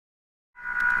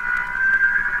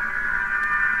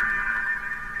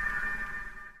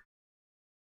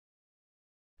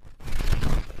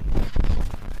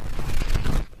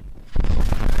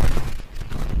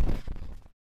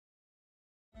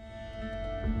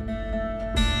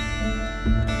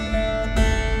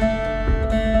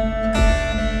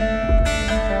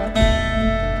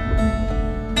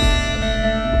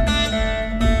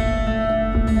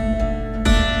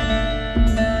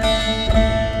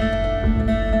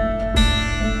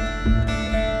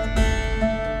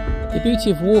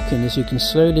beauty of walking is you can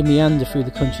slowly meander through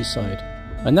the countryside,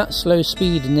 and that slow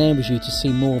speed enables you to see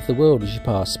more of the world as you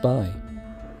pass by.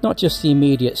 Not just the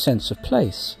immediate sense of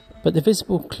place, but the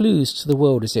visible clues to the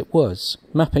world as it was,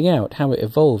 mapping out how it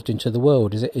evolved into the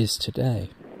world as it is today.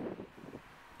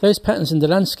 Those patterns in the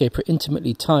landscape are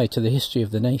intimately tied to the history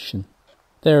of the nation.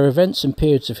 There are events and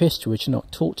periods of history which are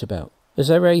not talked about, as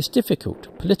they raise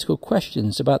difficult political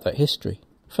questions about that history.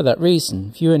 For that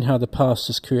reason, viewing how the past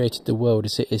has created the world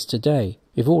as it is today,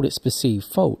 with all its perceived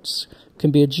faults, can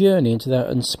be a journey into that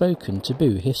unspoken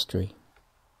taboo history.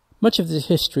 Much of this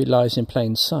history lies in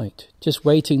plain sight, just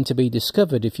waiting to be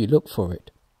discovered if you look for it.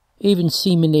 Even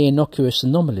seemingly innocuous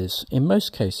anomalies, in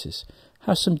most cases,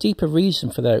 have some deeper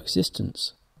reason for their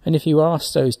existence, and if you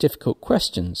ask those difficult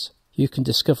questions, you can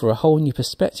discover a whole new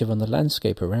perspective on the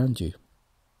landscape around you.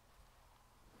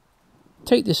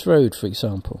 Take this road, for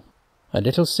example. A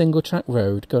little single-track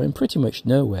road going pretty much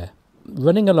nowhere,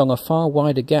 running along a far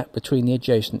wider gap between the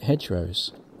adjacent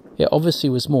hedgerows. It obviously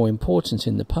was more important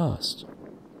in the past.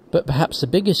 But perhaps the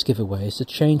biggest giveaway is the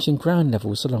change in ground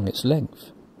levels along its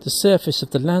length. The surface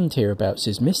of the land hereabouts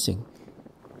is missing.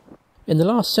 In the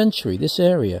last century, this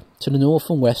area, to the north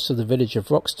and west of the village of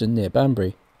Wroxton near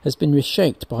Banbury, has been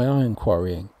reshaped by iron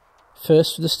quarrying.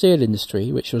 First for the steel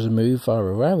industry, which was removed via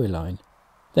a railway line,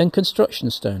 then construction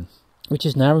stone, which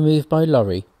is now removed by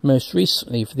lorry, most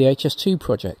recently for the HS2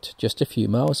 project, just a few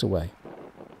miles away.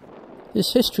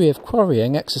 This history of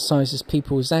quarrying exercises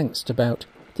people's angst about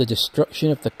the destruction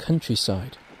of the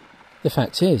countryside. The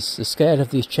fact is, the scale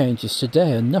of these changes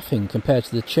today are nothing compared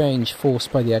to the change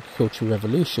forced by the agricultural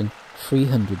revolution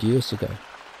 300 years ago.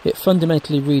 It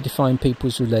fundamentally redefined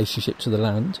people's relationship to the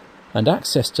land and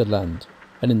access to land,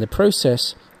 and in the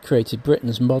process created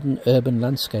Britain's modern urban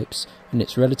landscapes and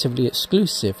its relatively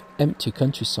exclusive, empty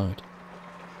countryside.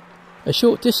 A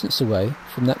short distance away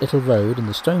from that little road and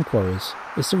the stone quarries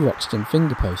is the Wroxton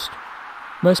Fingerpost.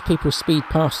 Most people speed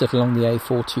past it along the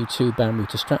A422 Banbury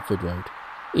to Stratford Road.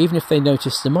 Even if they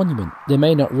notice the monument, they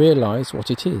may not realise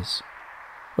what it is.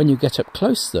 When you get up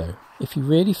close though, if you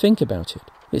really think about it,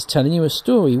 it's telling you a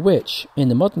story which, in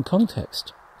the modern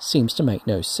context, seems to make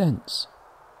no sense.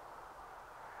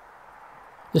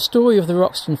 The story of the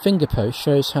Wroxton Fingerpost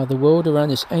shows how the world around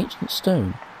this ancient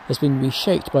stone has been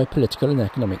reshaped by political and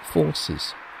economic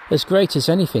forces, as great as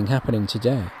anything happening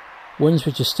today, ones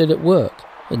which are still at work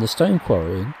in the stone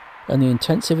quarrying and the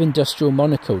intensive industrial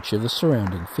monoculture of the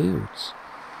surrounding fields.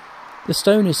 The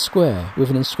stone is square with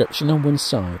an inscription on one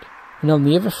side, and on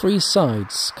the other three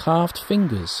sides carved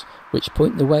fingers which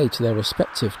point the way to their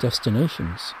respective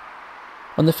destinations.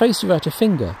 On the face without a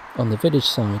finger, on the village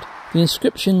side, the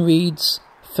inscription reads,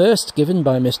 "First given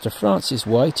by Mr. Francis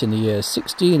White in the year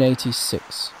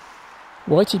 1686.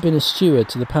 White had been a steward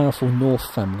to the powerful North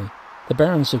family, the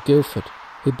Barons of Guildford,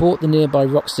 who bought the nearby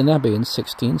Wroxton Abbey in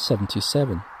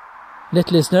 1677.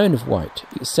 Little is known of White,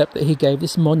 except that he gave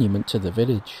this monument to the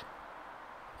village.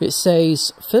 It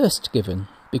says, first given,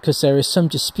 because there is some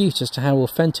dispute as to how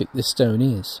authentic this stone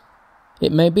is.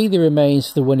 It may be the remains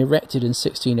of the one erected in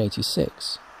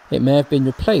 1686. It may have been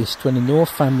replaced when the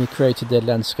North family created their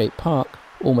landscape park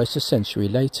almost a century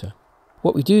later.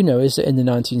 What we do know is that in the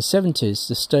 1970s,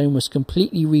 the stone was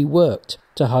completely reworked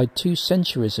to hide 2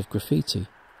 centuries of graffiti,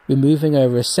 removing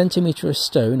over a centimetre of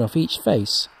stone off each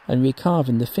face and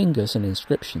recarving the fingers and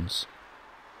inscriptions.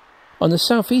 On the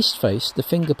southeast face, the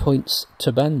finger points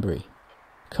to Banbury.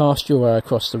 Cast your eye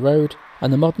across the road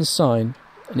and the modern sign,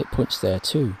 and it points there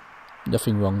too.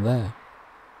 Nothing wrong there.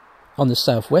 On the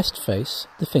southwest face,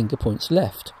 the finger points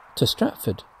left, to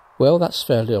Stratford. Well, that's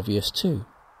fairly obvious too.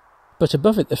 But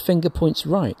above it, the finger points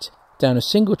right, down a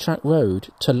single-track road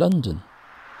to London.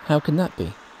 How can that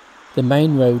be? The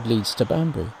main road leads to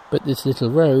Banbury, but this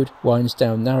little road winds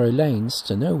down narrow lanes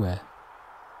to nowhere.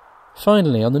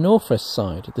 Finally, on the northwest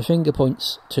side, the finger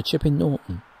points to Chipping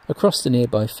Norton, across the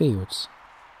nearby fields.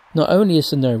 Not only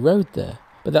is there no road there,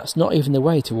 but that's not even the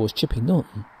way towards Chipping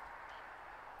Norton.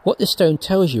 What this stone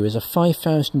tells you is a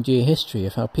 5,000-year history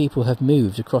of how people have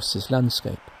moved across this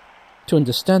landscape. To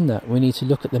understand that, we need to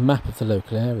look at the map of the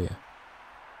local area.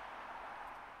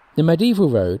 The medieval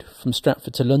road from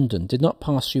Stratford to London did not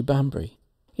pass through Banbury.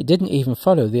 It didn't even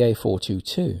follow the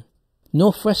A422.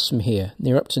 Northwest from here,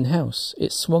 near Upton House,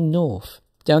 it swung north,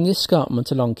 down the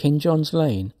escarpment along King John's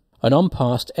Lane, and on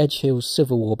past Edge Hill's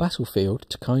Civil War battlefield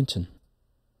to Kyneton.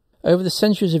 Over the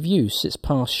centuries of use, its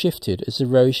path shifted as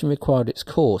erosion required its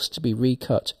course to be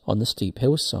recut on the steep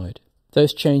hillside.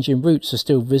 Those changing routes are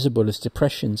still visible as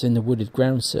depressions in the wooded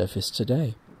ground surface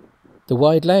today. The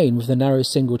wide lane with the narrow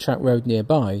single-track road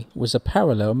nearby was a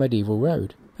parallel medieval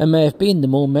road, and may have been the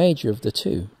more major of the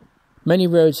two. Many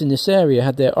roads in this area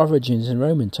had their origins in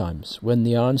Roman times, when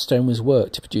the ironstone was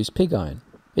worked to produce pig iron,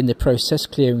 in the process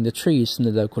clearing the trees from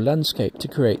the local landscape to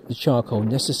create the charcoal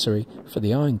necessary for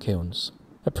the iron kilns,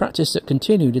 a practice that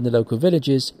continued in the local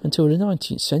villages until the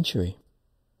 19th century.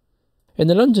 In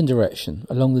the London direction,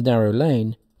 along the narrow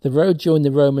lane, the road joined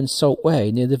the Roman Salt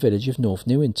Way near the village of North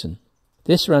Newington.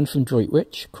 This ran from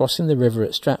Droitwich, crossing the river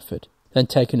at Stratford, then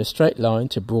taking a straight line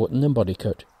to Broughton and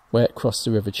Bodycote, where it crossed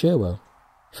the River Cherwell.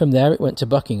 From there it went to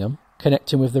Buckingham,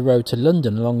 connecting with the road to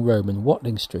London along Roman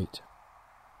Watling Street.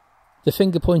 The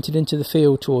finger pointed into the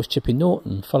field towards Chipping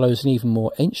Norton follows an even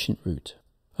more ancient route.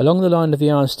 Along the line of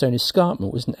the ironstone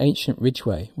escarpment was an ancient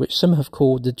ridgeway, which some have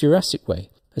called the Jurassic Way,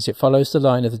 as it follows the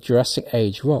line of the Jurassic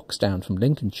Age rocks down from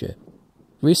Lincolnshire.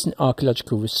 Recent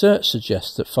archaeological research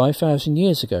suggests that 5,000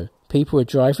 years ago, people were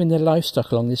driving their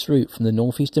livestock along this route from the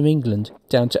northeast of England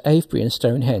down to Avebury and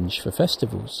Stonehenge for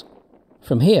festivals.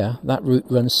 From here, that route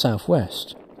runs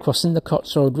southwest, crossing the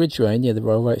Cotswold Ridgeway near the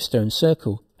Royal Stone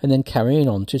Circle, and then carrying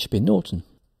on to Chipping Norton.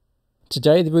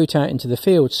 Today, the route out into the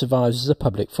field survives as a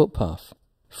public footpath.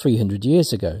 300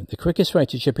 years ago, the quickest way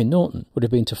to Chipping Norton would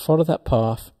have been to follow that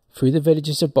path through the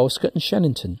villages of Bolscott and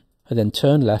Shennington, and then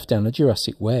turn left down the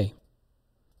Jurassic Way.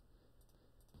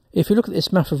 If you look at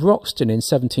this map of Wroxton in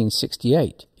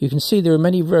 1768, you can see there are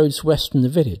many roads west from the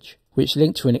village, which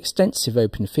link to an extensive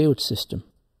open field system.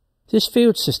 This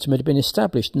field system had been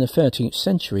established in the 13th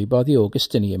century by the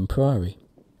Augustinian Priory.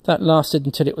 That lasted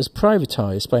until it was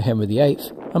privatised by Henry VIII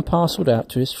and parcelled out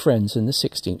to his friends in the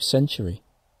 16th century.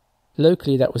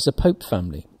 Locally, that was the Pope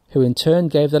family, who in turn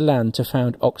gave the land to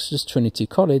found Oxford's Trinity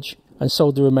College and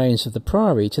sold the remains of the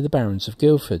priory to the Barons of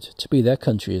Guildford to be their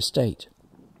country estate.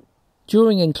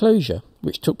 During enclosure,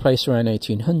 which took place around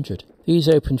 1800, these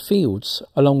open fields,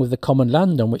 along with the common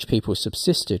land on which people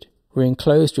subsisted, were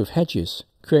enclosed with hedges,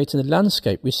 creating the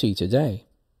landscape we see today.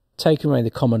 Taking away the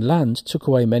common land took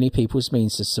away many people's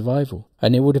means of survival,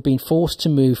 and they would have been forced to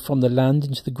move from the land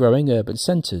into the growing urban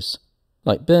centres,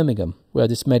 like Birmingham, where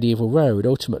this medieval road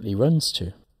ultimately runs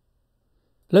to.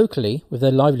 Locally, with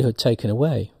their livelihood taken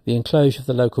away, the enclosure of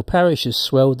the local parishes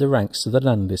swelled the ranks of the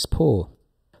landless poor.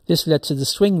 This led to the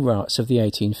swing riots of the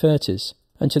 1830s,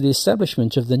 and to the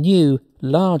establishment of the new,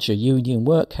 larger Union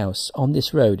workhouse on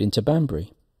this road into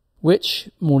Banbury, which,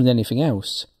 more than anything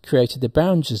else, created the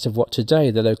boundaries of what today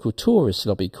the local tourist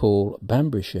lobby call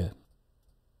Banburyshire.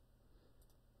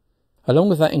 Along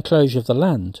with that enclosure of the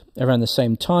land, around the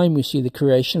same time we see the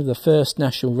creation of the first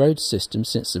national road system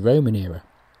since the Roman era,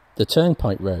 the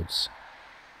turnpike roads.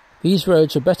 These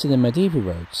roads were better than medieval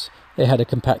roads. They had a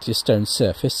compacted stone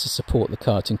surface to support the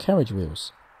cart and carriage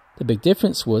wheels. The big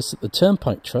difference was that the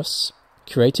turnpike trusts,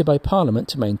 created by Parliament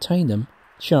to maintain them,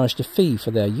 charged a fee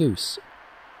for their use.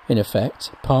 In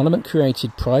effect, Parliament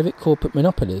created private corporate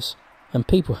monopolies, and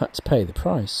people had to pay the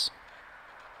price.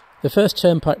 The first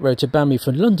turnpike road to Banbury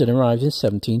from London arrived in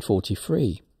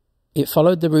 1743. It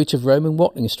followed the route of Roman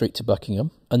Watling Street to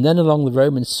Buckingham, and then along the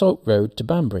Roman Salt Road to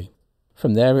Banbury.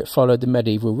 From there it followed the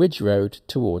medieval Ridge Road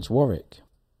towards Warwick.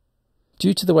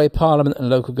 Due to the way Parliament and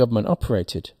local government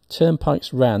operated,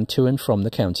 turnpikes ran to and from the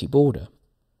county border.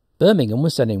 Birmingham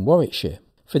was then in Warwickshire.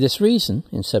 For this reason,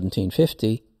 in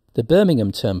 1750, the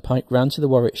Birmingham Turnpike ran to the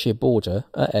Warwickshire border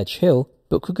at Edge Hill,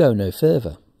 but could go no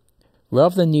further.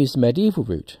 Rather than use the medieval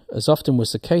route, as often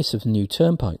was the case of the new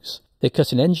turnpikes, they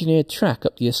cut an engineered track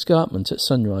up the escarpment at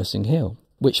Sunrising Hill,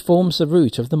 which forms the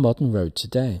route of the modern road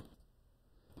today.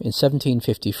 In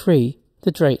 1753,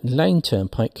 the Drayton Lane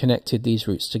Turnpike connected these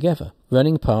routes together,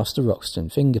 running past the Wroxton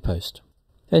Fingerpost.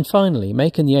 Then finally,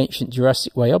 making the ancient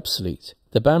Jurassic Way obsolete,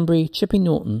 the Banbury, Chipping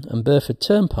Norton and Burford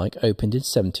Turnpike opened in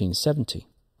 1770.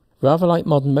 Rather like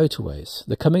modern motorways,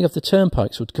 the coming of the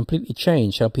turnpikes would completely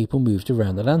change how people moved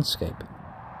around the landscape.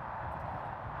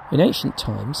 In ancient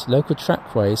times, local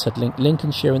trackways had linked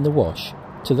Lincolnshire and the Wash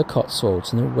to the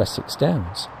Cotswolds and the Wessex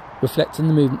Downs, reflecting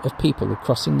the movement of people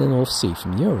crossing the North Sea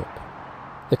from Europe.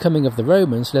 The coming of the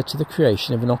Romans led to the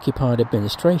creation of an occupied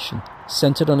administration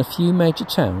centred on a few major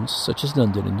towns such as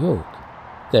London and York.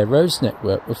 Their roads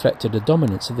network reflected the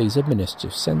dominance of these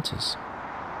administrative centres.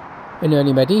 In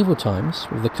early medieval times,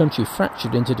 with the country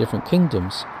fractured into different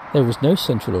kingdoms, there was no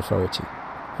central authority.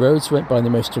 Roads went by the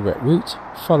most direct route,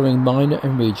 following minor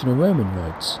and regional Roman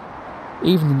roads.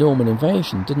 Even the Norman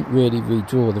invasion didn't really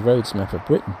redraw the roads map of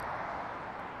Britain.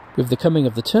 With the coming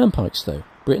of the turnpikes, though,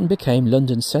 Britain became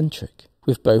London-centric,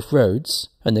 with both roads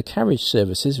and the carriage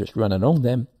services which ran along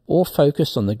them all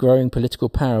focused on the growing political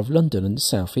power of London and the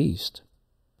South East.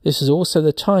 This is also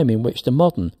the time in which the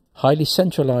modern, highly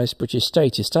centralised British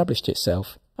state established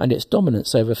itself, and its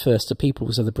dominance over first the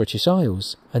peoples of the British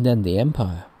Isles and then the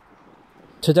Empire.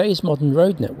 Today's modern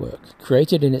road network,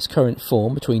 created in its current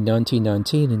form between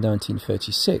 1919 and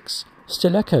 1936,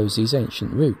 still echoes these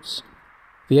ancient roots.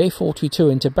 The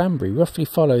A42 into Banbury roughly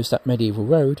follows that medieval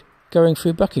road, going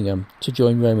through Buckingham to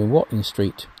join Roman Watling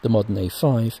Street, the modern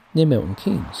A5, near Milton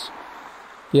Keynes.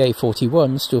 The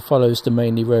A41 still follows the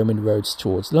mainly Roman roads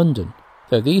towards London,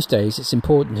 though these days its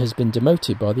importance has been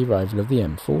demoted by the arrival of the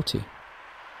M40.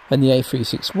 And the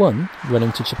A361,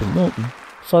 running to Chipping Norton,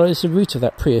 follows the route of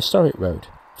that prehistoric road,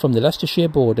 from the Leicestershire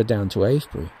border down to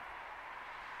Avebury.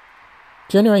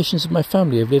 Generations of my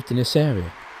family have lived in this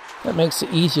area. That makes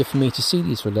it easier for me to see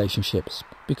these relationships,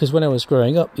 because when I was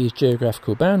growing up these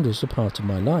geographical boundaries were part of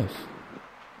my life.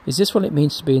 Is this what it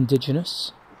means to be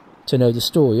indigenous? To know the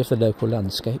story of the local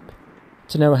landscape?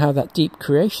 To know how that deep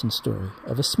creation story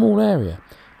of a small area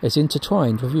is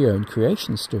intertwined with your own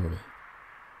creation story?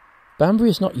 Banbury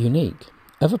is not unique.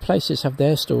 Other places have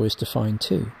their stories to find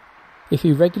too. If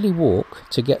you regularly walk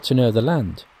to get to know the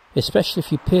land, especially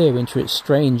if you peer into its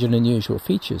strange and unusual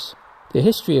features, the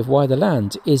history of why the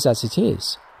land is as it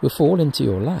is will fall into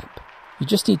your lap. You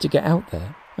just need to get out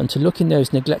there and to look in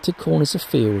those neglected corners of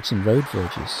fields and road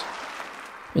verges.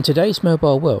 In today's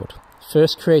mobile world,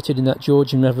 first created in that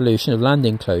Georgian revolution of land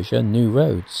enclosure and new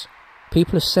roads,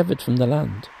 people are severed from the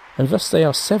land, and thus they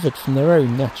are severed from their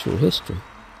own natural history.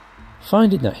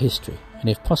 Finding that history, and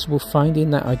if possible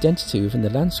finding that identity within the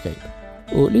landscape,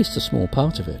 or at least a small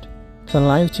part of it, can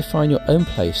allow you to find your own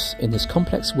place in this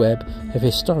complex web of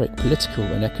historic, political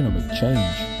and economic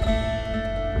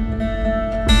change.